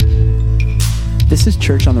This is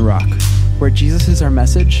Church on the Rock, where Jesus is our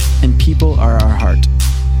message and people are our heart.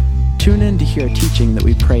 Tune in to hear a teaching that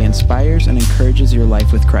we pray inspires and encourages your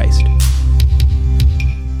life with Christ.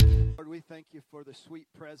 Lord, we thank you for the sweet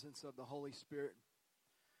presence of the Holy Spirit.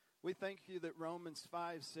 We thank you that Romans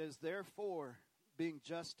 5 says, therefore, being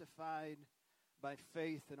justified by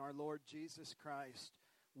faith in our Lord Jesus Christ,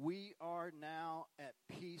 we are now at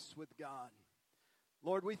peace with God.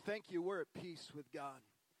 Lord, we thank you we're at peace with God.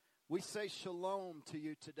 We say shalom to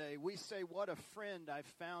you today. We say what a friend I've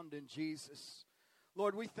found in Jesus.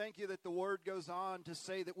 Lord, we thank you that the word goes on to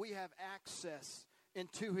say that we have access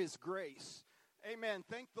into his grace. Amen.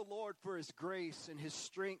 Thank the Lord for his grace and his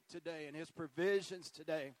strength today and his provisions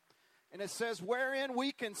today. And it says, wherein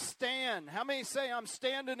we can stand. How many say, I'm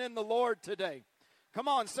standing in the Lord today? Come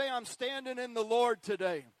on, say, I'm standing in the Lord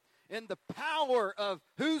today. In the power of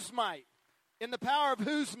whose might? In the power of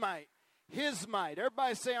whose might? His might.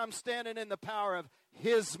 Everybody say, I'm standing in the power of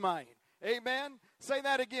his might. Amen? Say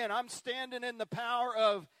that again. I'm standing in the power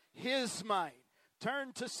of his might.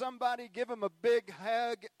 Turn to somebody, give them a big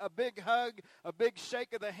hug, a big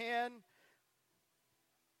shake of the hand.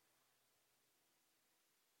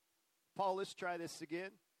 Paul, let's try this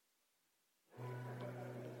again.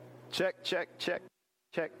 Check, check, check.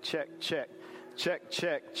 Check, check, check. Check,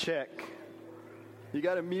 check, check. You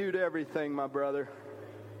got to mute everything, my brother.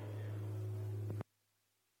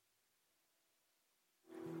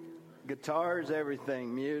 Guitars,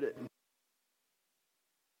 everything, mute it.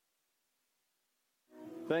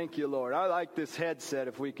 Thank you, Lord. I like this headset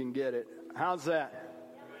if we can get it. How's that?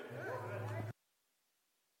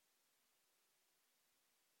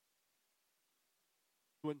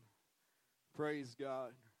 Praise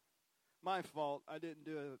God. My fault. I didn't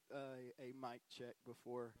do a mic check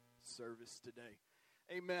before service today.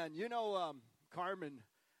 Amen. You know, Carmen,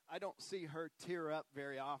 I don't see her tear up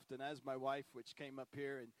very often as my wife, which came up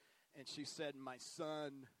here and she said, my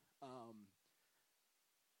son,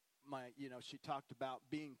 she talked about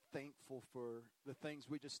being thankful for the things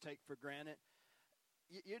we just take for granted.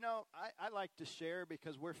 I like to share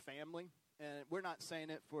because we're family, and we're not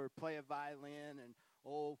saying it for play a violin and,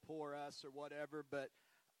 oh, poor us or whatever, but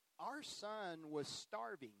our son was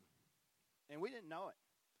starving, and we didn't know it.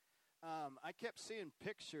 I kept seeing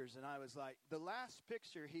pictures, and I was like, the last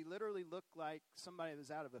picture, he literally looked like somebody that was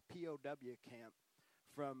out of a POW camp.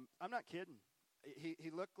 I'm not kidding.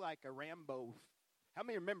 He looked like a Rambo. How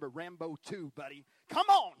many remember Rambo 2, buddy? Come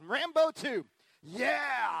on, Rambo 2.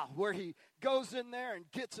 Yeah, where he goes in there and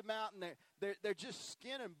gets them out, and they're just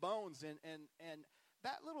skin and bones. And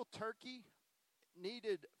that little turkey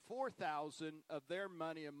needed $4,000 of their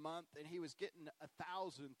money a month, and he was getting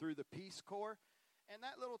 $1,000 through the Peace Corps. And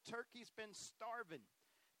that little turkey's been starving,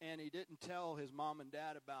 and he didn't tell his mom and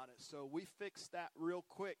dad about it. So we fixed that real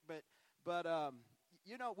quick, but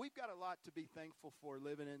we've got a lot to be thankful for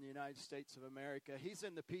living in the United States of America. He's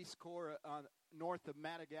in the Peace Corps north of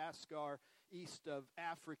Madagascar, east of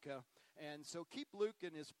Africa. And so keep Luke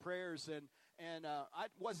in his prayers. And I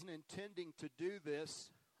wasn't intending to do this.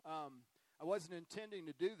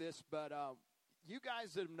 But you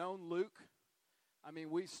guys that have known Luke, I mean,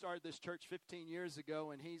 we started this church 15 years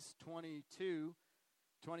ago, and he's 22,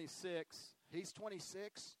 26. He's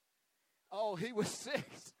 26? Oh, he was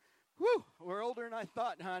 6. Whew, we're older than I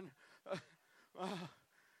thought, hon.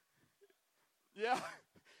 Yeah,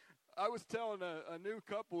 I was telling a new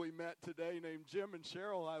couple we met today named Jim and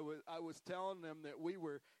Cheryl. I was telling them that we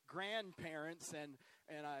were grandparents, and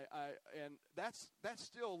that's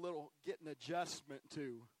still a little getting adjustment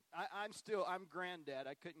to. I'm granddad.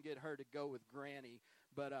 I couldn't get her to go with granny,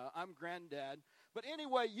 but I'm granddad. But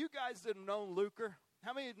anyway, you guys that have known Luker,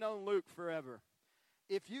 how many have known Luke forever?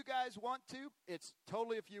 If you guys want to, it's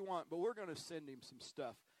totally if you want, but we're going to send him some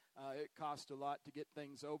stuff. It costs a lot to get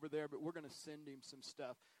things over there, but we're going to send him some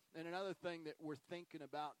stuff. And another thing that we're thinking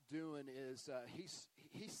about doing is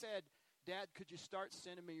he said, Dad, could you start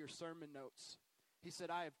sending me your sermon notes? He said,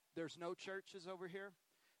 there's no churches over here.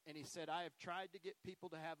 And he said, I have tried to get people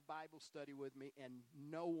to have Bible study with me, and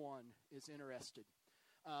no one is interested.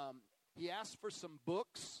 He asked for some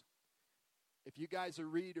books. If you guys are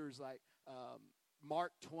readers like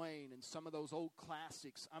Mark Twain and some of those old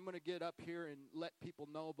classics, I'm going to get up here and let people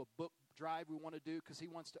know of a book drive we want to do because he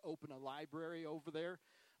wants to open a library over there.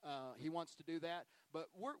 He wants to do that. But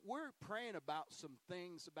we're praying about some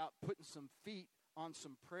things, about putting some feet on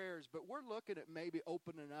some prayers. But we're looking at maybe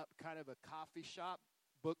opening up kind of a coffee shop,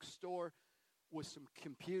 bookstore with some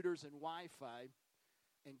computers and Wi-Fi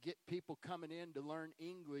and get people coming in to learn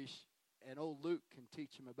English, and old Luke can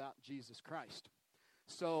teach them about Jesus Christ.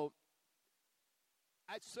 So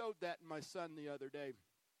I sowed that in my son the other day,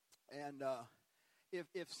 and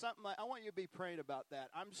if something like, I want you to be praying about that.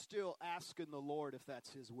 I'm still asking the Lord if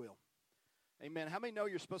that's his will. Amen. How many know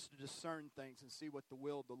you're supposed to discern things and see what the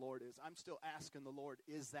will of the Lord is? I'm still asking the Lord,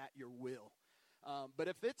 is that your will? But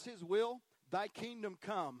if it's his will, thy kingdom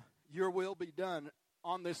come, your will be done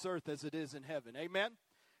on this earth as it is in heaven. Amen.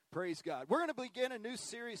 Praise God. We're going to begin a new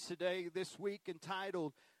series today, this week,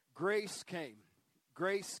 entitled Grace Came.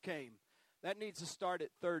 Grace Came. That needs to start at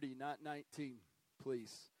 30, not 19,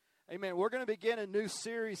 please. Amen. We're going to begin a new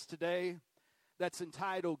series today that's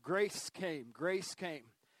entitled Grace Came. Grace Came.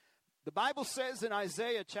 The Bible says in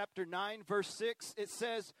Isaiah chapter 9, verse 6, it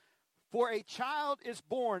says, "For a child is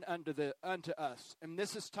born unto us." And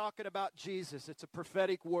this is talking about Jesus. It's a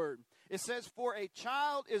prophetic word. It says, "For a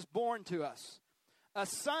child is born to us. A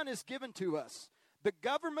son is given to us. The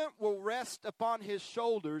government will rest upon his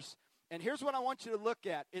shoulders." And here's what I want you to look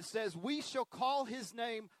at. It says, "We shall call his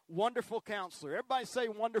name Wonderful Counselor." Everybody say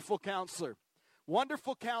Wonderful Counselor.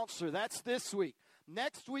 Wonderful Counselor. That's this week.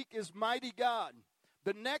 Next week is Mighty God.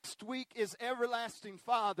 The next week is Everlasting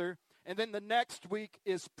Father. And then the next week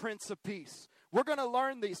is Prince of Peace. We're going to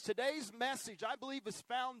learn these. Today's message, I believe, is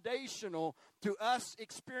foundational to us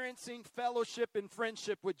experiencing fellowship and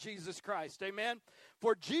friendship with Jesus Christ. Amen?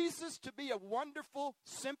 For Jesus to be a wonderful,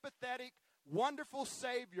 sympathetic, wonderful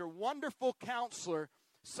Savior, wonderful Counselor,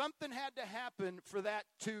 something had to happen for that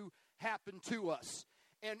to happen to us.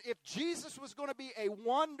 And if Jesus was going to be a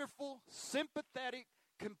wonderful, sympathetic,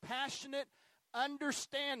 compassionate,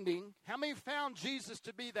 understanding, how many found Jesus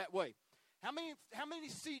to be that way? How many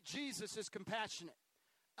see Jesus as compassionate,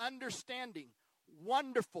 understanding,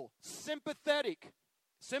 wonderful, sympathetic?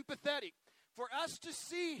 For us to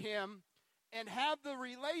see him and have the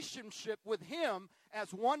relationship with him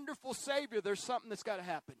as wonderful Savior, there's something that's got to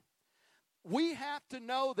happen. We have to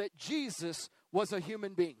know that Jesus was a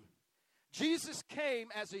human being. Jesus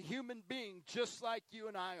came as a human being just like you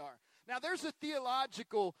and I are. Now, there's a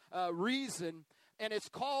theological reason, and it's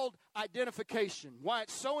called identification. Why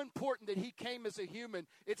it's so important that he came as a human.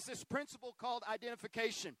 It's this principle called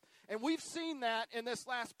identification. And we've seen that in this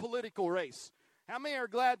last political race. How many are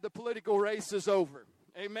glad the political race is over?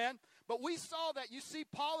 Amen? But we saw that. You see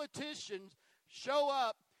politicians show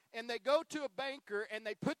up, and they go to a banker, and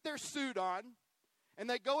they put their suit on, and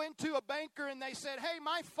they go into a banker, and they said, "Hey,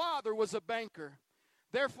 my father was a banker.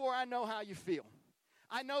 Therefore, I know how you feel.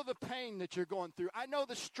 I know the pain that you're going through. I know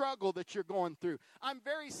the struggle that you're going through. I'm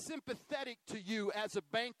very sympathetic to you as a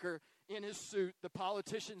banker," in his suit, the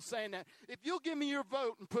politician saying that. "If you'll give me your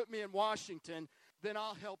vote and put me in Washington, then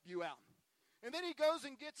I'll help you out." And then he goes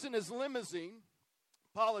and gets in his limousine,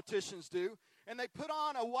 politicians do, and they put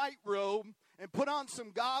on a white robe and put on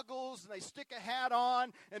some goggles, and they stick a hat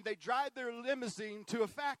on, and they drive their limousine to a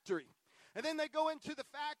factory. And then they go into the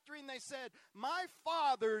factory, and they said, "My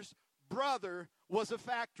father's brother was a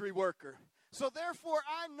factory worker. So therefore,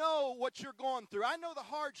 I know what you're going through. I know the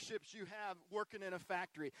hardships you have working in a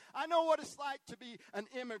factory. I know what it's like to be an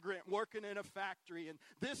immigrant working in a factory and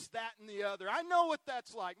this, that, and the other. I know what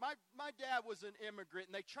that's like. My dad was an immigrant,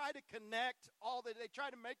 and they try to connect they try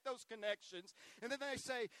to make those connections. And then they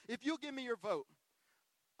say, "If you'll give me your vote,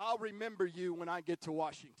 I'll remember you when I get to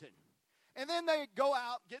Washington." And then they go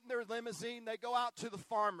out, get in their limousine. They go out to the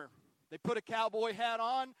farmer. They put a cowboy hat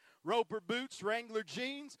on, Roper boots, Wrangler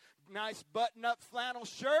jeans, nice button-up flannel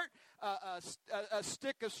shirt, a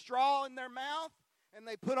stick of straw in their mouth, and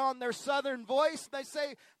they put on their southern voice. They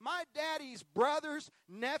say, "My daddy's brothers,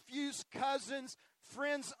 nephews, cousins,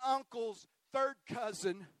 friends, uncles, third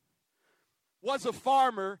cousin was a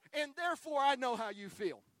farmer, and therefore I know how you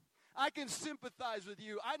feel. I can sympathize with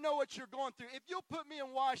you. I know what you're going through. If you'll put me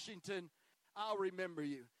in Washington, I'll remember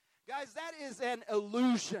you." Guys, that is an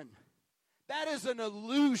illusion. That is an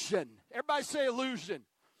illusion. Everybody say illusion.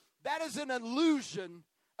 That is an illusion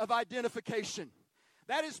of identification.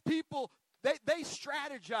 That is people, they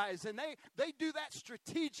strategize, and they do that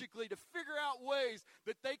strategically to figure out ways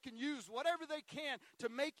that they can use whatever they can to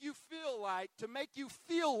make you feel like, to make you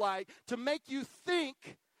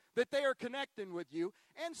think that they are connecting with you.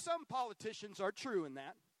 And some politicians are true in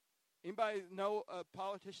that. Anybody know a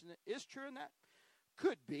politician that is true in that?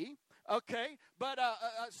 Could be. Okay, but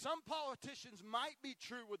some politicians might be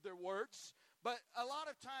true with their words, but a lot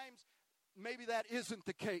of times maybe that isn't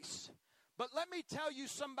the case. But let me tell you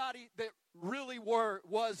somebody that really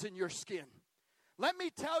was in your skin. Let me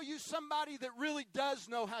tell you somebody that really does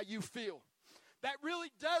know how you feel, that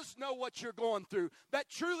really does know what you're going through, that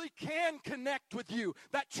truly can connect with you,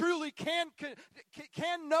 that truly can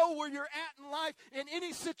know where you're at in life in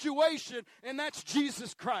any situation, and that's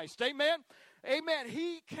Jesus Christ. Amen? Amen.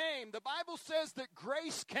 He came. The Bible says that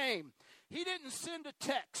grace came. He didn't send a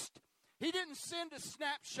text. He didn't send a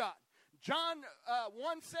snapshot. John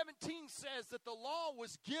 1:17 says that the law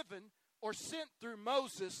was given or sent through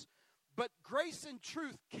Moses, but grace and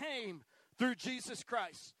truth came through Jesus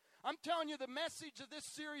Christ. I'm telling you, the message of this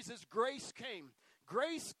series is grace came.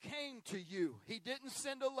 Grace came to you. He didn't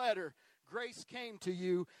send a letter. Grace came to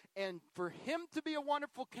you. And for him to be a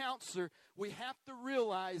wonderful counselor, we have to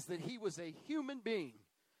realize that he was a human being,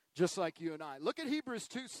 just like you and I. Look at Hebrews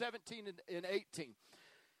 2:17 and 18.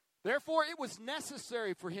 Therefore, it was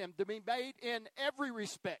necessary for him to be made in every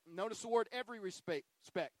respect. Notice the word every respect.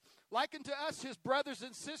 Like unto us, his brothers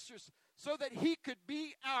and sisters, so that he could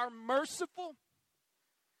be our merciful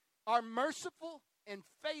and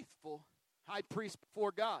faithful high priest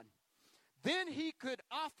before God. Then he could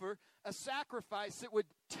offer a sacrifice that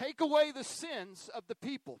would take away the sins of the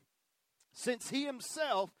people, since he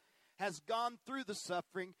himself has gone through the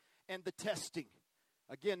suffering and the testing.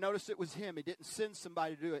 Again, notice it was him. He didn't send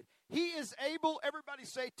somebody to do it. He is able, everybody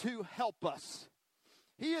say, to help us.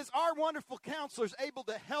 He is our wonderful counselor, is able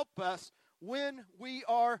to help us when we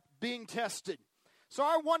are being tested. So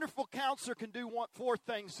our wonderful counselor can do four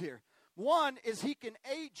things here. One is he can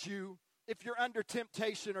aid you if you're under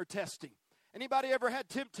temptation or testing. Anybody ever had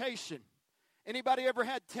temptation? Anybody ever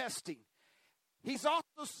had testing? He's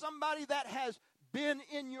also somebody that has been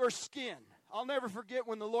in your skin. I'll never forget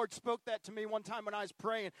when the Lord spoke that to me one time when I was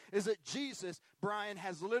praying, is that Jesus, Brian,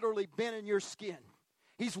 has literally been in your skin.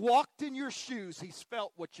 He's walked in your shoes. He's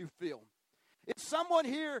felt what you feel. It's someone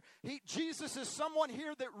here, Jesus is someone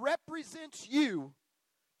here that represents you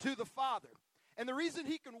to the Father. And the reason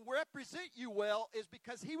he can represent you well is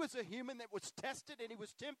because he was a human that was tested and he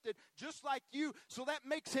was tempted just like you. So that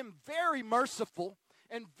makes him very merciful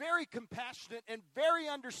and very compassionate and very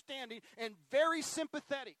understanding and very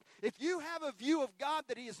sympathetic. If you have a view of God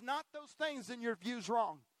that he is not those things, then your view's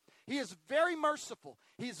wrong. He is very merciful.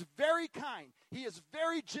 He is very kind. He is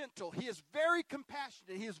very gentle. He is very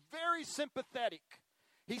compassionate. He is very sympathetic.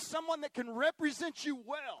 He's someone that can represent you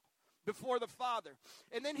well before the Father.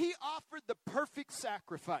 And then he offered the perfect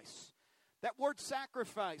sacrifice. That word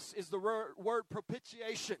sacrifice is the word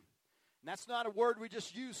propitiation. And that's not a word we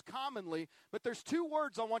just use commonly, but there's two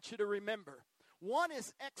words I want you to remember. One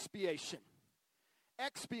is expiation.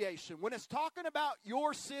 Expiation. When it's talking about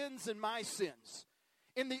your sins and my sins,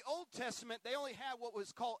 in the Old Testament, they only had what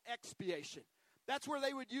was called expiation. That's where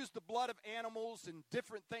they would use the blood of animals and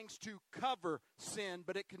different things to cover sin,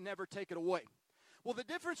 but it could never take it away. Well, the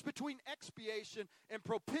difference between expiation and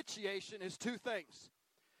propitiation is two things.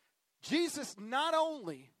 Jesus not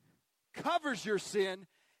only covers your sin,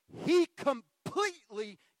 he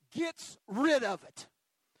completely gets rid of it.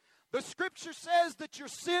 The scripture says that your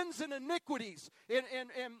sins and iniquities, in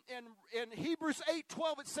Hebrews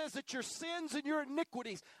 8:12, it says that your sins and your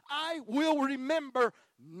iniquities, I will remember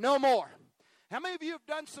no more. How many of you have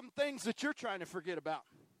done some things that you're trying to forget about?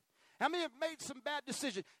 How many have made some bad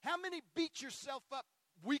decisions? How many beat yourself up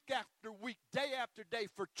week after week, day after day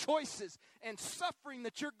for choices and suffering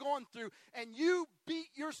that you're going through, and you beat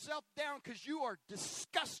yourself down because you are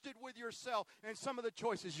disgusted with yourself and some of the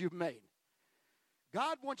choices you've made?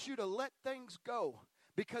 God wants you to let things go,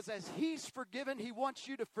 because as he's forgiven, he wants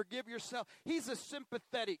you to forgive yourself. He's a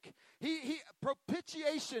sympathetic.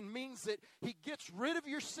 Propitiation means that he gets rid of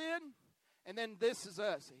your sin, and then this is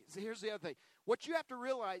us. So here's the other thing. What you have to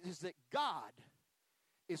realize is that God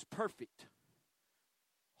is perfect,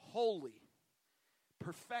 holy,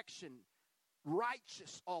 perfection,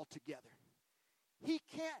 righteous altogether. He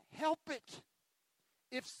can't help it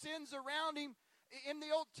if sin's around him. In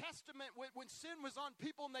the Old Testament, when sin was on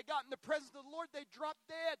people and they got in the presence of the Lord, they dropped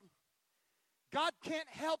dead. God can't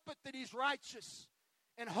help it that he's righteous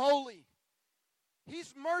and holy.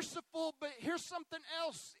 He's merciful, but here's something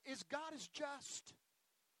else, is God is just.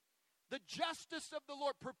 The justice of the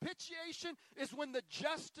Lord. Propitiation is when the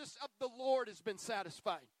justice of the Lord has been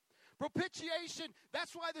satisfied. Propitiation,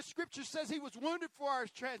 that's why the scripture says he was wounded for our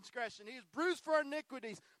transgression. He was bruised for our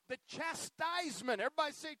iniquities. The chastisement,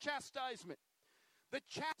 everybody say chastisement. The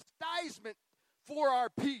chastisement for our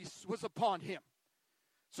peace was upon him.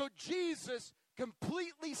 So Jesus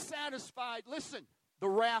completely satisfied, listen, the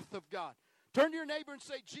wrath of God. Turn to your neighbor and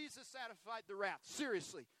say, Jesus satisfied the wrath.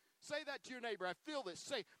 Seriously. Say that to your neighbor. I feel this.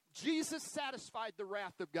 Say, Jesus satisfied the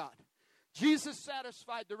wrath of God. Jesus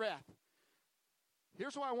satisfied the wrath.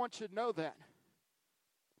 Here's why I want you to know that.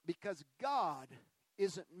 Because God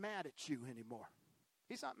isn't mad at you anymore.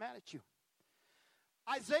 He's not mad at you.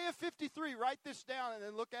 Isaiah 53, write this down and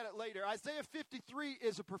then look at it later. Isaiah 53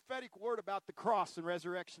 is a prophetic word about the cross and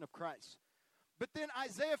resurrection of Christ. But then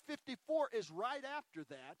Isaiah 54 is right after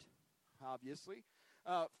that, obviously.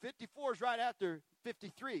 54 is right after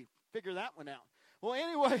 53. Figure that one out. Well,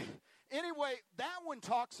 anyway, that one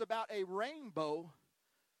talks about a rainbow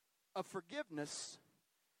of forgiveness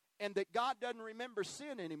and that God doesn't remember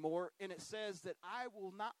sin anymore. And it says that I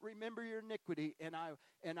will not remember your iniquity and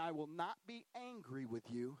I will not be angry with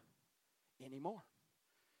you anymore.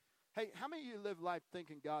 Hey, how many of you live life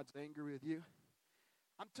thinking God's angry with you?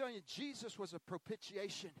 I'm telling you, Jesus was a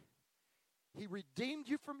propitiation. He redeemed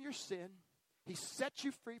you from your sin. He set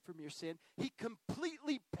you free from your sin. He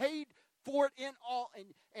completely paid for it in all,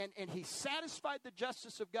 and he satisfied the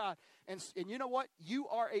justice of God. And you know what? You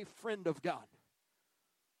are a friend of God.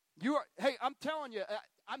 You are. Hey, I'm telling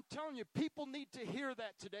you, people need to hear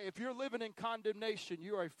that today. If you're living in condemnation,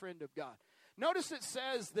 you are a friend of God. Notice it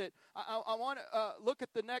says that, I want to look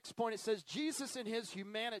at the next point. It says, Jesus in his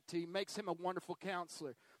humanity makes him a wonderful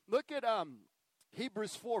counselor. Look at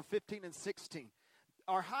Hebrews 4, 15 and 16.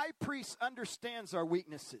 Our high priest understands our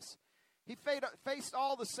weaknesses. He faced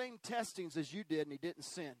all the same testings as you did, and he didn't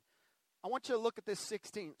sin. I want you to look at this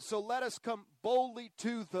 16. So let us come boldly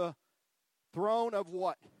to the throne of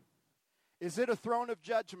what? Is it a throne of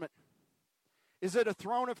judgment? Is it a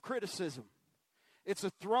throne of criticism? It's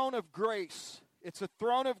a throne of grace. It's a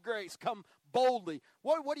throne of grace. Come boldly.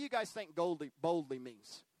 What do you guys think boldly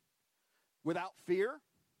means? Without fear?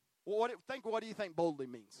 Well, what do you think boldly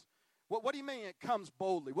means? What do you mean it comes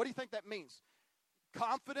boldly? What do you think that means?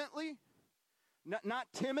 Confidently? Not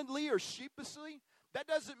timidly or sheepishly? That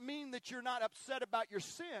doesn't mean that you're not upset about your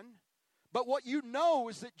sin, but what you know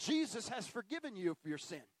is that Jesus has forgiven you of your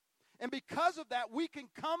sin. And because of that, we can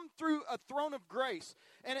come through a throne of grace.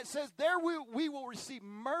 And it says there we will receive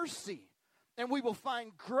mercy, and we will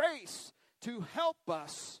find grace to help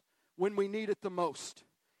us when we need it the most.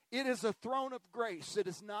 It is a throne of grace. It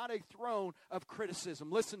is not a throne of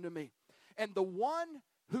criticism. Listen to me. And the one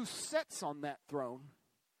who sits on that throne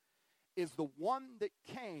is the one that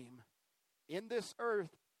came in this earth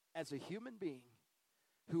as a human being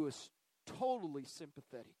who is totally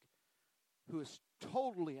sympathetic, who is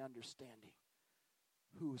totally understanding,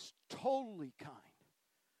 who is totally kind,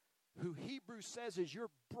 who Hebrews says is your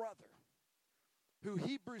brother, who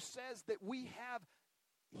Hebrews says that we have,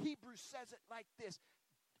 Hebrews says it like this,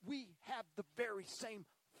 we have the very same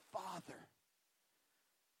Father.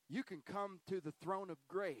 You can come to the throne of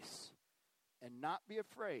grace and not be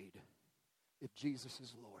afraid if Jesus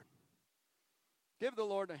is Lord. Give the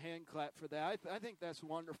Lord a hand clap for that. I think that's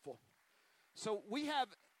wonderful. So we have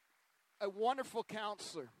a wonderful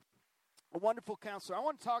counselor. A wonderful counselor. I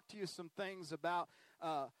want to talk to you some things about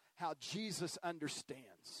how Jesus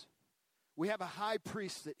understands. We have a high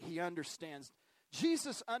priest that he understands.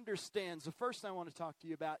 Jesus understands. The first thing I want to talk to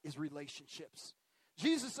you about is relationships.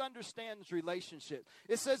 Jesus understands relationships.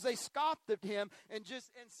 It says they scoffed at him and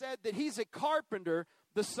said that he's a carpenter,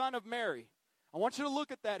 the son of Mary. I want you to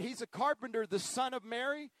look at that. He's a carpenter, the son of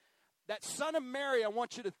Mary. That son of Mary, I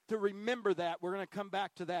want you to remember that. We're going to come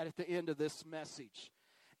back to that at the end of this message.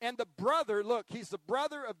 And the brother, look, he's the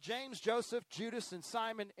brother of James, Joseph, Judas, and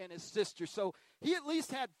Simon, and his sister. So he at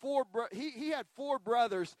least had he had four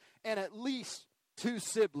brothers and at least two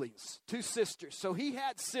siblings, two sisters. So he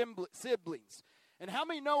had siblings. And how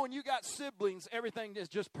many know when you got siblings, everything is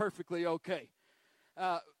just perfectly okay?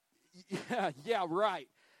 Yeah, right.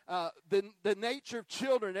 The nature of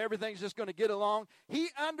children, everything's just going to get along. He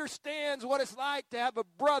understands what it's like to have a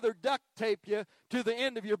brother duct tape you to the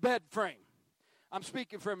end of your bed frame. I'm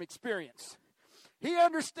speaking from experience. He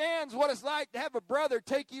understands what it's like to have a brother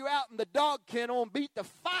take you out in the dog kennel and beat the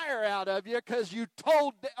fire out of you because you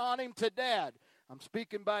told on him to dad. I'm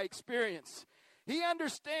speaking by experience. He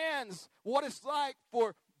understands what it's like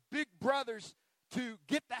for big brothers to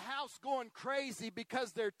get the house going crazy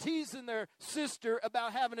because they're teasing their sister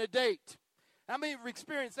about having a date. How many have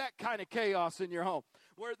experienced that kind of chaos in your home?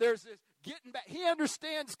 Where there's this getting back. He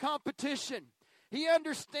understands competition. He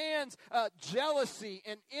understands jealousy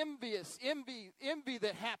and envy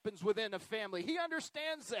that happens within a family. He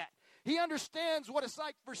understands that. He understands what it's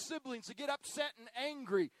like for siblings to get upset and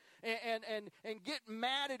angry and get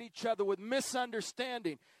mad at each other with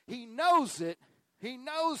misunderstanding. He knows it. He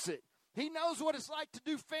knows it. He knows what it's like to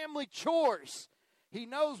do family chores. He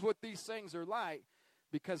knows what these things are like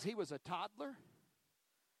because he was a toddler.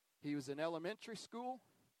 He was in elementary school.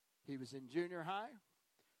 He was in junior high.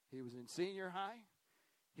 He was in senior high.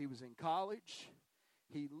 He was in college.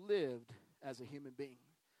 He lived as a human being.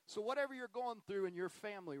 So whatever you're going through in your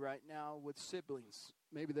family right now with siblings,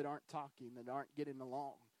 maybe that aren't talking, that aren't getting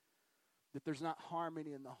along, that there's not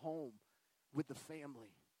harmony in the home with the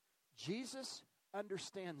family, Jesus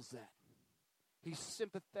understands that. He's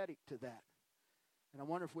sympathetic to that. And I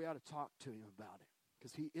wonder if we ought to talk to him about it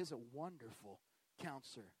because he is a wonderful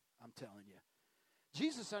counselor, I'm telling you.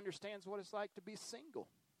 Jesus understands what it's like to be single.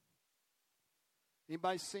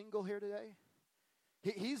 Anybody single here today?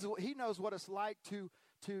 He knows what it's like to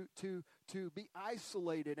be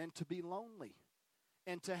isolated and to be lonely.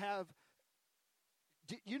 And to have,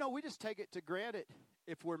 we just take it to granted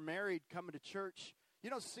if we're married coming to church.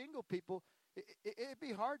 Single people, it'd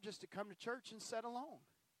be hard just to come to church and sit alone.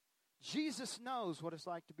 Jesus knows what it's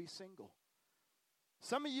like to be single.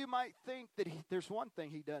 Some of you might think that there's one thing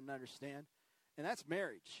he doesn't understand, and that's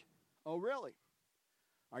marriage. Oh, really?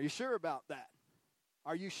 Are you sure about that?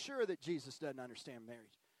 Are you sure that Jesus doesn't understand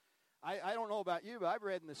marriage? I don't know about you, but I've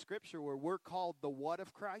read in the scripture where we're called the what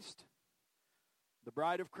of Christ? The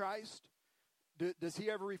bride of Christ? Does he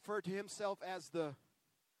ever refer to himself as the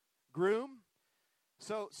groom?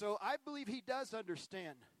 So I believe he does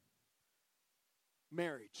understand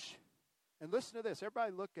marriage. And listen to this.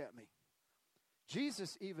 Everybody look at me.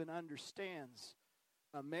 Jesus even understands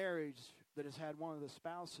a marriage that has had one of the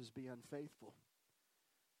spouses be unfaithful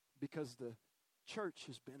because the church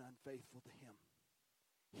has been unfaithful to him.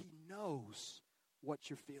 He knows what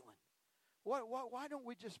you're feeling. Why don't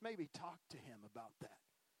we just maybe talk to him about that?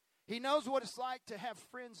 He knows what it's like to have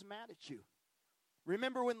friends mad at you.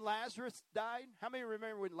 Remember when Lazarus died? How many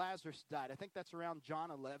remember when Lazarus died? I think that's around John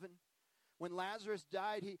 11. When Lazarus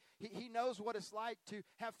died, he knows what it's like to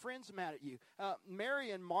have friends mad at you. Mary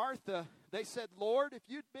and Martha, they said, Lord, if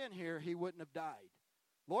you'd been here, he wouldn't have died.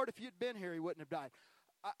 Lord, if you'd been here, he wouldn't have died.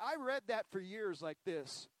 I read that for years like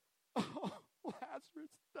this. Oh,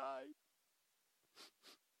 Lazarus died.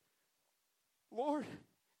 Lord,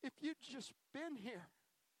 if you'd just been here,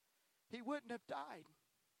 he wouldn't have died.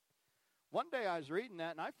 One day I was reading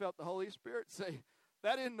that, and I felt the Holy Spirit say,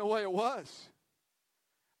 that isn't the way it was.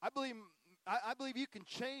 I believe you can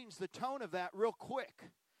change the tone of that real quick.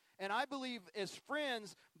 And I believe as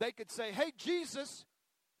friends, they could say, hey, Jesus,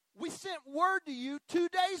 we sent word to you 2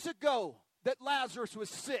 days ago that Lazarus was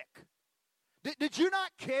sick. Did you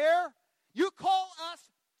not care? You call us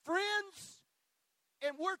friends,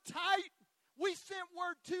 and we're tight. We sent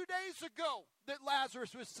word 2 days ago that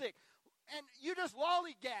Lazarus was sick. And you just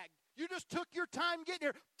lollygagged. You just took your time getting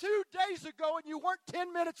here 2 days ago, and you weren't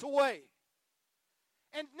 10 minutes away.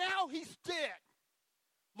 And now he's dead.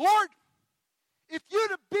 Lord, if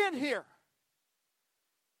you'd have been here,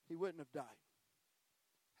 he wouldn't have died.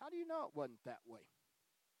 How do you know it wasn't that way?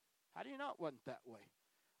 How do you know it wasn't that way?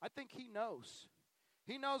 I think he knows.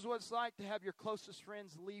 He knows what it's like to have your closest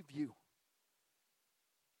friends leave you.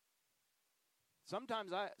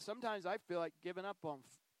 Sometimes I feel like giving up on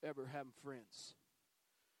ever having friends.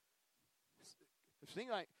 It seems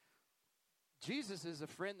like Jesus is a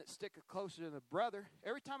friend that sticks closer than a brother.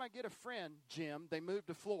 Every time I get a friend, Jim, they move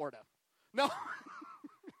to Florida. No.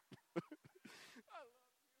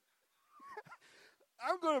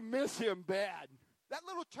 I'm going to miss him bad. That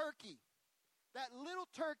little turkey.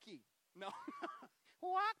 No.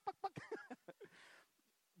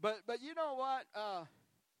 But you know what?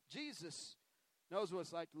 Jesus knows what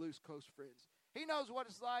it's like to lose close friends. He knows what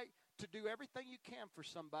it's like to do everything you can for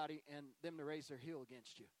somebody and them to raise their heel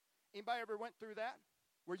against you. Anybody ever went through that?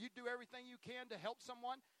 Where you do everything you can to help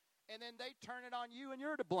someone, and then they turn it on you and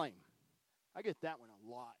you're to blame. I get that one a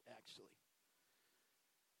lot, actually.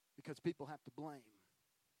 Because people have to blame.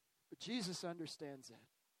 But Jesus understands that.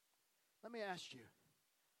 Let me ask you,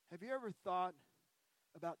 have you ever thought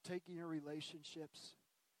about taking your relationships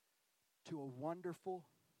to a wonderful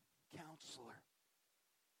counselor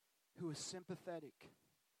who is sympathetic,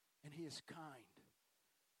 and he is kind,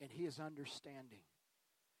 and he is understanding,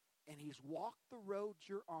 and he's walked the road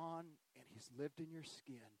you're on, and he's lived in your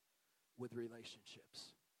skin with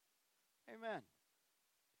relationships? Amen.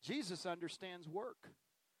 Jesus understands work.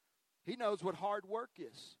 He knows what hard work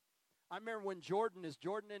is. I remember when is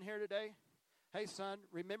Jordan in here today? Hey, son,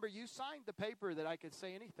 remember you signed the paper that I could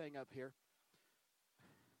say anything up here.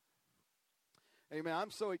 Amen.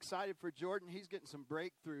 I'm so excited for Jordan. He's getting some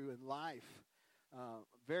breakthrough in life.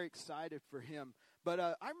 Very excited for him. But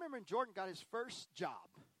I remember when Jordan got his first job.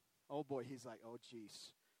 Oh, boy, he's like, oh,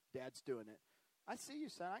 geez, Dad's doing it. I see you,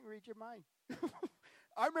 son. I can read your mind.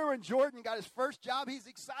 I remember when Jordan got his first job, he's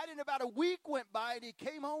excited. About a week went by, and he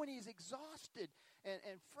came home, and he's exhausted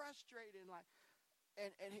and frustrated.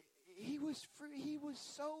 And he was free. He was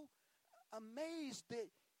so amazed that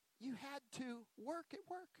you had to work at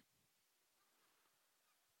work.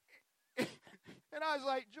 And I was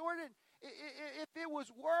like, Jordan, if it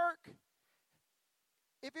was work,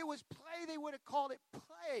 if it was play, they would have called it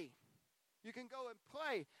play. You can go and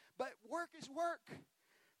play. But work is work.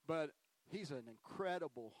 But he's an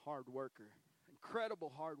incredible hard worker.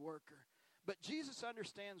 But Jesus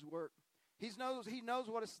understands work. He knows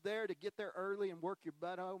what it's there to get there early and work your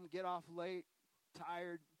butt home, get off late,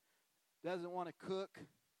 tired, doesn't want to cook,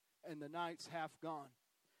 and the night's half gone.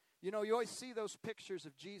 You know, you always see those pictures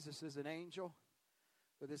of Jesus as an angel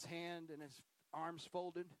with his hand and his arms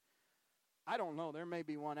folded. I don't know, there may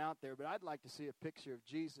be one out there, but I'd like to see a picture of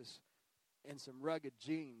Jesus in some rugged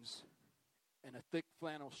jeans and a thick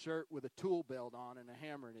flannel shirt with a tool belt on and a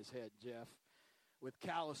hammer in his head, Jeff, with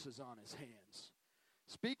calluses on his hands.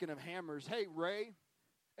 Speaking of hammers, hey, Ray.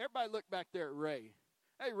 Everybody look back there at Ray.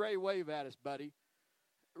 Hey, Ray, wave at us, buddy.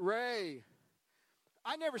 Ray.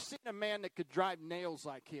 I never seen a man that could drive nails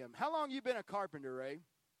like him. How long you been a carpenter, Ray?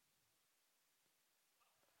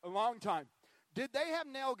 A long time. Did they have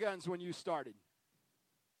nail guns when you started?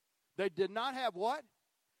 They did not have what?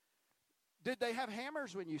 Did they have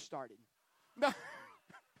hammers when you started? No.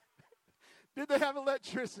 Did they have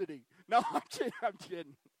electricity? No, I'm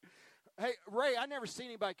kidding. Hey, Ray, I never seen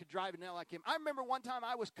anybody could drive a nail like him. I remember one time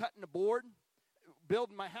I was cutting a board,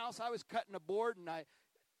 building my house. I was cutting a board, and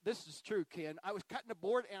this is true, Ken. I was cutting a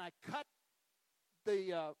board, and I cut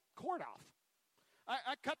the cord off.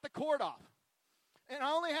 I cut the cord off. And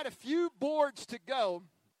I only had a few boards to go.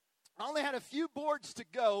 And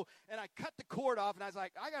I cut the cord off, and I was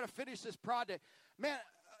like, I got to finish this project. Man,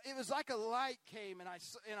 it was like a light came, and I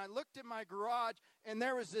looked in my garage, and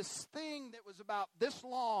there was this thing that was about this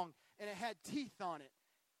long, and it had teeth on it.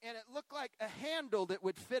 And it looked like a handle that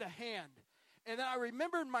would fit a hand. And then I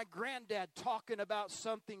remembered my granddad talking about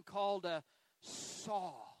something called a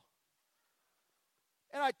saw.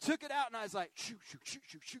 And I took it out, and I was like, shoot, shoot, shoot,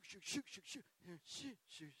 shoot, shoot, shoot, shoot, shoot, shoot, shoot,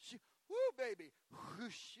 shoot, shoot. Woo, baby. Woo,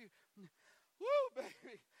 shoot. Woo,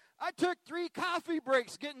 baby. I took 3 coffee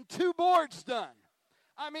breaks getting 2 boards done.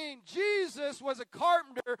 I mean, Jesus was a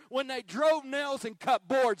carpenter when they drove nails and cut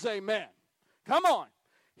boards, amen. Come on.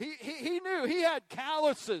 He knew. He had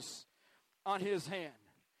calluses on his hand.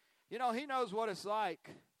 You know, he knows what it's like.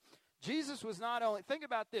 Jesus was not only, think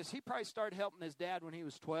about this, he probably started helping his dad when he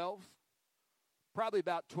was 12. Probably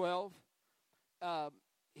about 12.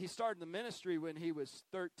 He started the ministry when he was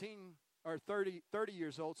 13 or 30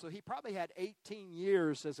 years old, so he probably had 18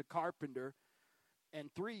 years as a carpenter and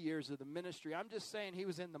 3 years of the ministry. I'm just saying he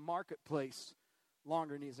was in the marketplace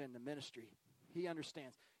longer than he's in the ministry. He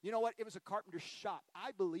understands. You know what? It was a carpenter's shop.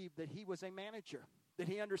 I believe that he was a manager, that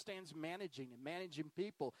he understands managing and managing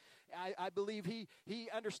people. I believe he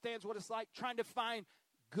understands what it's like trying to find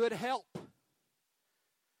good help.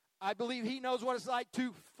 I believe he knows what it's like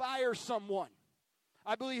to fire someone.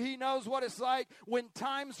 I believe he knows what it's like when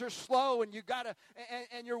times are slow and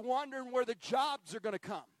and you're wondering where the jobs are going to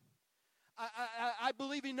come. I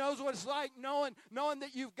believe he knows what it's like knowing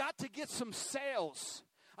that you've got to get some sales.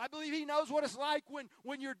 I believe he knows what it's like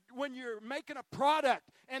when you're making a product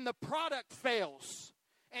and the product fails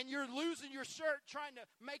and you're losing your shirt trying to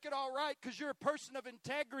make it all right because you're a person of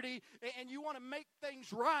integrity and you want to make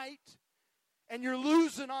things right and you're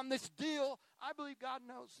losing on this deal. I believe God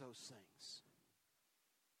knows those things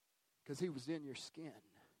because he was in your skin.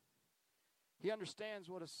 He understands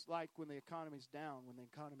what it's like when the economy's down, when the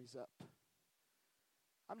economy's up.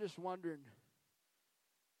 I'm just wondering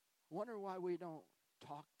why we don't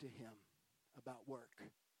talk to him about work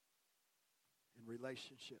and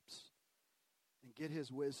relationships and get his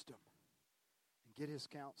wisdom and get his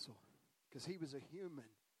counsel, because he was a human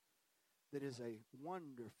that is a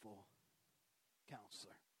wonderful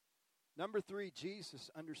counselor. Number 3, Jesus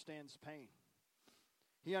understands pain.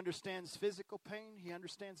 He understands physical pain. He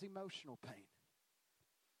understands emotional pain.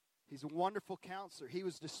 He's a wonderful counselor. He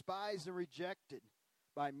was despised and rejected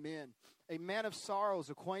by men, a man of sorrows,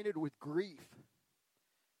 acquainted with grief.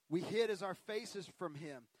 We hid as our faces from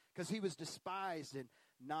him because he was despised and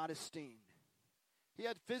not esteemed. He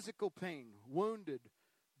had physical pain, wounded,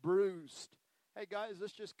 bruised. Hey, guys,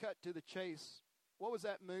 let's just cut to the chase. What was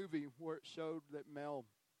that movie where it showed that Mel,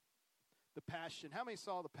 The Passion? How many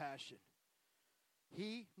saw The Passion?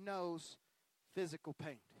 He knows physical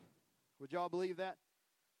pain. Would y'all believe that?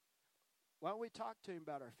 Why don't we talk to him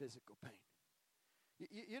about our physical pain?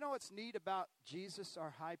 You know what's neat about Jesus, our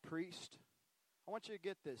high priest? I want you to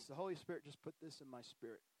get this. The Holy Spirit just put this in my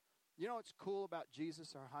spirit. You know what's cool about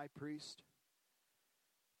Jesus, our high priest?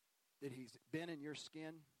 That he's been in your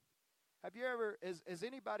skin. Have you ever, has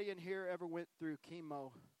anybody in here ever went through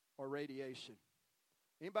chemo or radiation?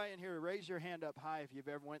 Anybody in here, raise your hand up high if you've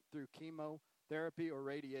ever went through chemotherapy or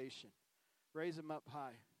radiation. Raise them up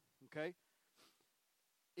high, okay?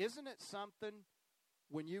 Isn't it something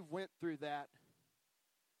when you've went through that?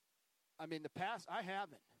 I mean, the past, I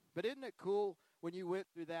haven't. But isn't it cool when you went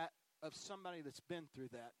through that of somebody that's been through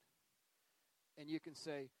that? And you can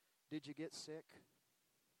say, did you get sick?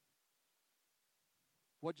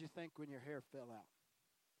 What'd you think when your hair fell out?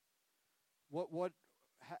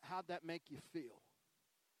 How'd that make you feel?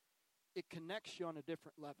 It connects you on a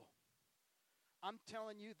different level. I'm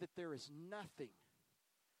telling you that there is nothing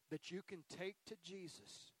that you can take to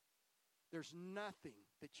Jesus. There's nothing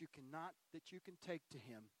that you can take to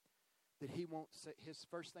him that he won't say. His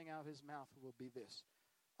first thing out of his mouth will be this.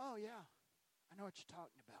 Oh, yeah, I know what you're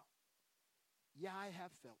talking about. Yeah, I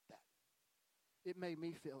have felt that. It made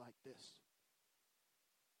me feel like this.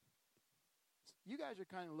 You guys are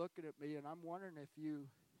kind of looking at me, and I'm wondering if you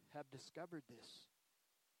have discovered this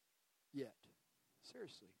yet.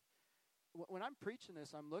 Seriously. When I'm preaching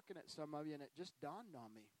this, I'm looking at some of you, and it just dawned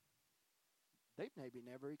on me. They've maybe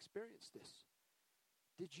never experienced this.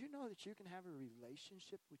 Did you know that you can have a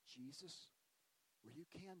relationship with Jesus where you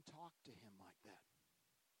can talk to him like that?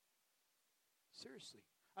 Seriously.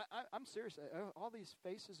 I'm serious. All these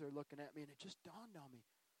faces are looking at me, and it just dawned on me.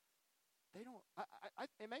 They don't,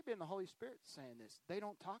 it may be in the Holy Spirit saying this. They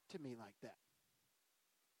don't talk to me like that.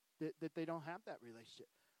 That they don't have that relationship.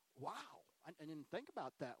 Wow. I didn't think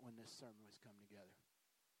about that when this sermon was coming together.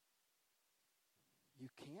 You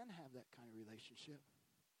can have that kind of relationship.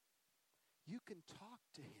 You can talk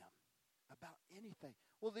to him about anything.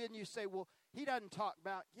 Well, then you say, well, he doesn't talk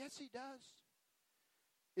about. Yes, he does.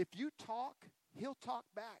 If you talk, he'll talk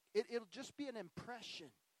back. It'll just be an impression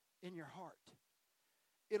in your heart.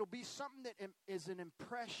 It'll be something that is an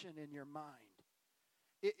impression in your mind.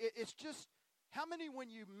 It's just, how many when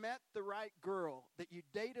you met the right girl that you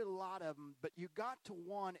dated a lot of them, but you got to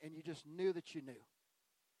one and you just knew that you knew?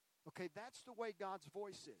 Okay, that's the way God's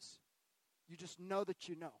voice is. You just know that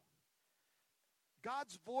you know.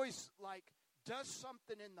 God's voice, like, does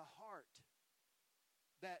something in the heart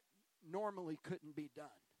that normally couldn't be done.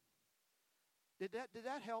 Did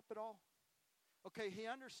that help at all? Okay, he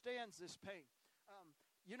understands this pain.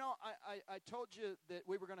 I told you that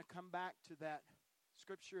we were going to come back to that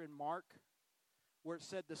scripture in Mark where it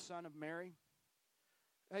said the son of Mary.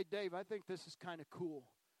 Hey, Dave, I think this is kind of cool.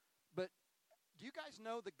 But do you guys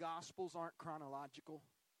know the Gospels aren't chronological?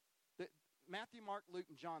 Matthew, Mark, Luke,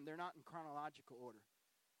 and John, they're not in chronological order.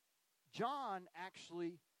 John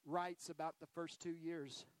actually writes about the first 2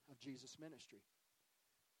 years of Jesus' ministry.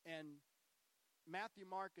 And Matthew,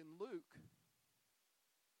 Mark, and Luke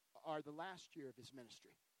are the last year of his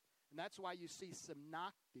ministry. And that's why you see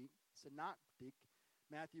synoptic,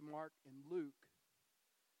 Matthew, Mark, and Luke,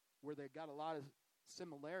 where they got a lot of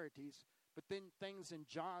similarities. But then things in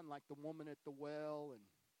John, like the woman at the well, and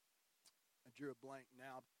I drew a blank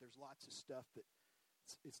now. There's lots of stuff that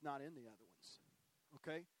it's not in the other ones.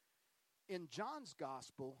 Okay? In John's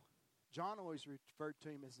gospel, John always referred to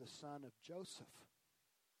him as the son of Joseph.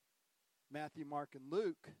 Matthew, Mark, and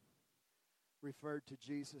Luke referred to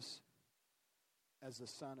Jesus as the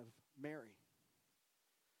son of Mary.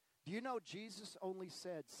 Do you know Jesus only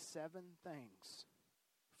said 7 things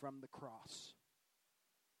from the cross?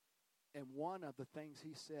 And one of the things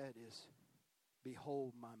he said is,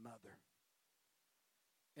 "Behold my mother."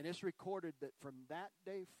 And it's recorded that from that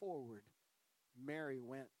day forward, Mary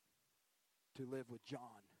went to live with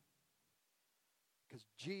John. Because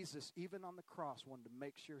Jesus, even on the cross, wanted to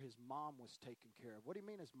make sure his mom was taken care of. What do you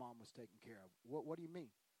mean his mom was taken care of? What do you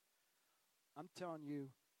mean? I'm telling you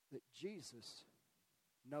that Jesus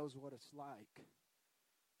knows what it's like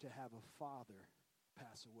to have a father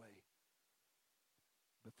pass away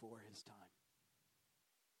before his time.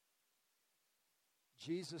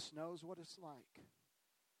 Jesus knows what it's like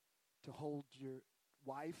to hold your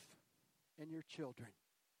wife and your children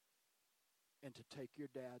and to take your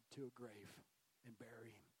dad to a grave and bury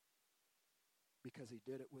him because he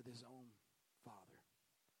did it with his own father.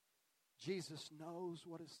 Jesus knows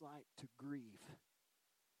what it's like to grieve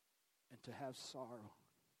and to have sorrow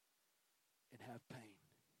and have pain.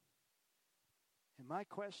 And my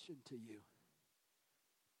question to you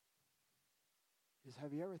is,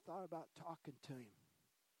 have you ever thought about talking to him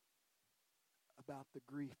about the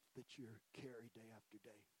grief that you carry day after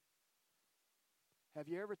day? Have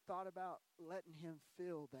you ever thought about letting him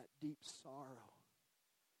feel that deep sorrow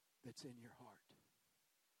that's in your heart?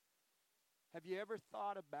 Have you ever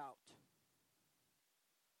thought about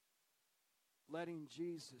letting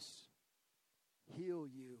Jesus heal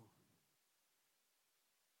you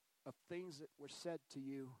of things that were said to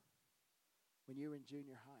you when you were in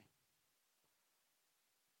junior high?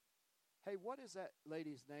 Hey, what is that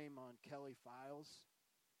lady's name on Kelly Files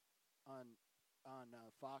on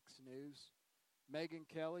Fox News? Megyn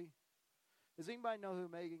Kelly. Does anybody know who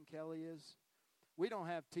Megyn Kelly is? We don't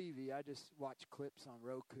have TV. I just watch clips on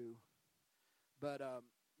Roku. But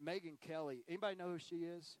Megyn Kelly, anybody know who she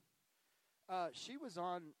is? She was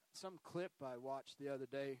on some clip I watched the other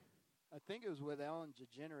day. I think it was with Ellen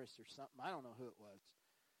DeGeneres or something. I don't know who it was.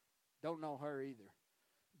 Don't know her either.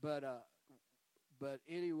 But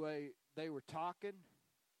anyway, they were talking,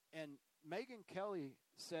 and Megyn Kelly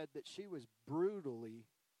said that she was brutally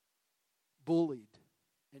bullied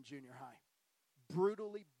in junior high.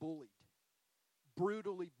 Brutally bullied.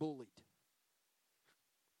 Brutally bullied.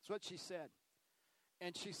 That's what she said.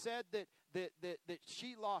 And she said that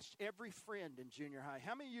she lost every friend in junior high.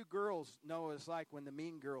 How many of you girls know what it's like when the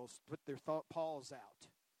mean girls put their paws out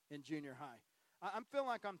in junior high? I'm feeling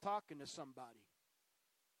like I'm talking to somebody.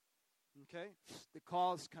 Okay? The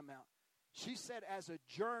calls come out. She said as a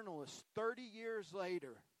journalist, 30 years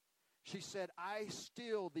later, she said, I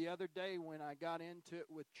still, the other day when I got into it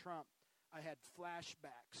with Trump, I had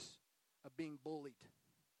flashbacks of being bullied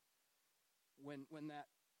when that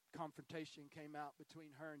confrontation came out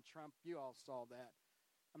between her and Trump. You all saw that.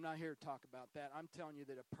 I'm not here to talk about that. I'm telling you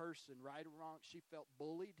that a person, right or wrong, she felt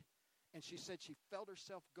bullied, and she said she felt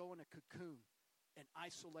herself go in a cocoon in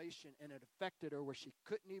isolation, and it affected her where she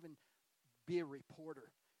couldn't even be a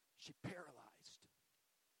reporter. She paralyzed.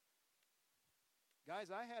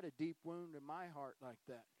 Guys, I had a deep wound in my heart like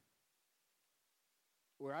that,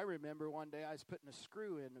 where I remember one day I was putting a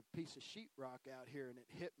screw in a piece of sheetrock out here, and it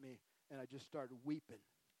hit me, and I just started weeping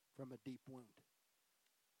from a deep wound.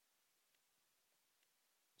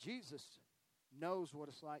 Jesus knows what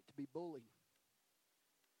it's like to be bullied.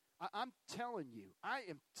 I am telling you,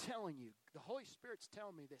 the Holy Spirit's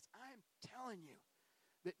telling me this. I am telling you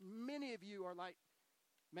that many of you are like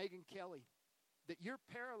Megyn Kelly, that you're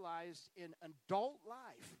paralyzed in adult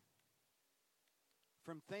life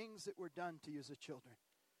from things that were done to you as a children.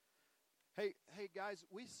 Hey guys,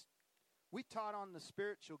 we taught on the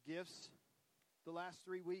spiritual gifts the last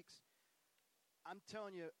 3 weeks. I'm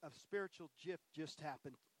telling you, a spiritual gift just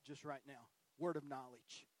happened just right now. Word of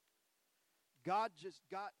knowledge.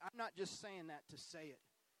 I'm not just saying that to say it.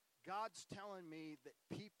 God's telling me that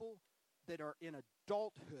people that are in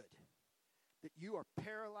adulthood, that you are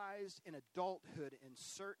paralyzed in adulthood in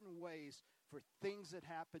certain ways for things that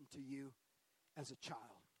happened to you as a child.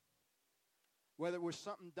 Whether it was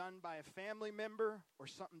something done by a family member or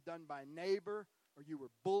something done by a neighbor or you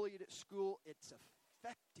were bullied at school, it's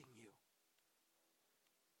affecting you.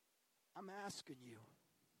 I'm asking you,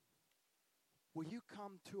 will you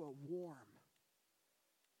come to a warm,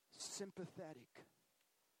 sympathetic,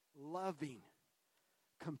 loving,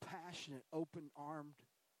 compassionate, open-armed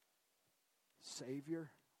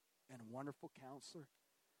Savior and wonderful counselor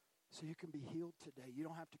so you can be healed today? You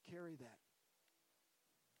don't have to carry that.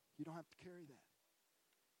 You don't have to carry that.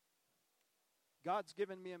 God's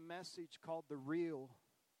given me a message called the real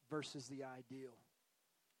versus the ideal.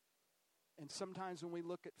 And sometimes when we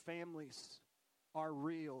look at families, our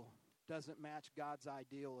real doesn't match God's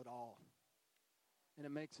ideal at all. And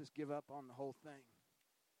it makes us give up on the whole thing.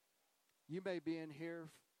 You may be in here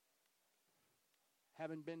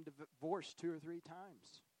having been divorced 2 or 3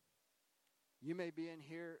 times. You may be in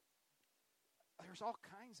here, there's all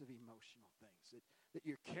kinds of emotional things that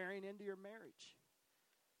you're carrying into your marriage.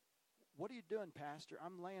 What are you doing, Pastor?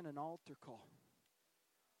 I'm laying an altar call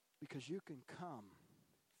because you can come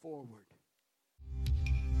forward.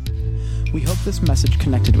 We hope this message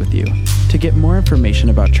connected with you. To get more information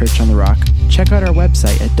about Church on the Rock, check out our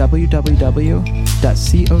website at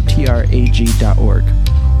www.cotrag.org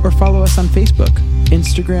or follow us on Facebook,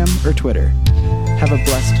 Instagram, or Twitter. Have a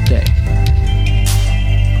blessed day.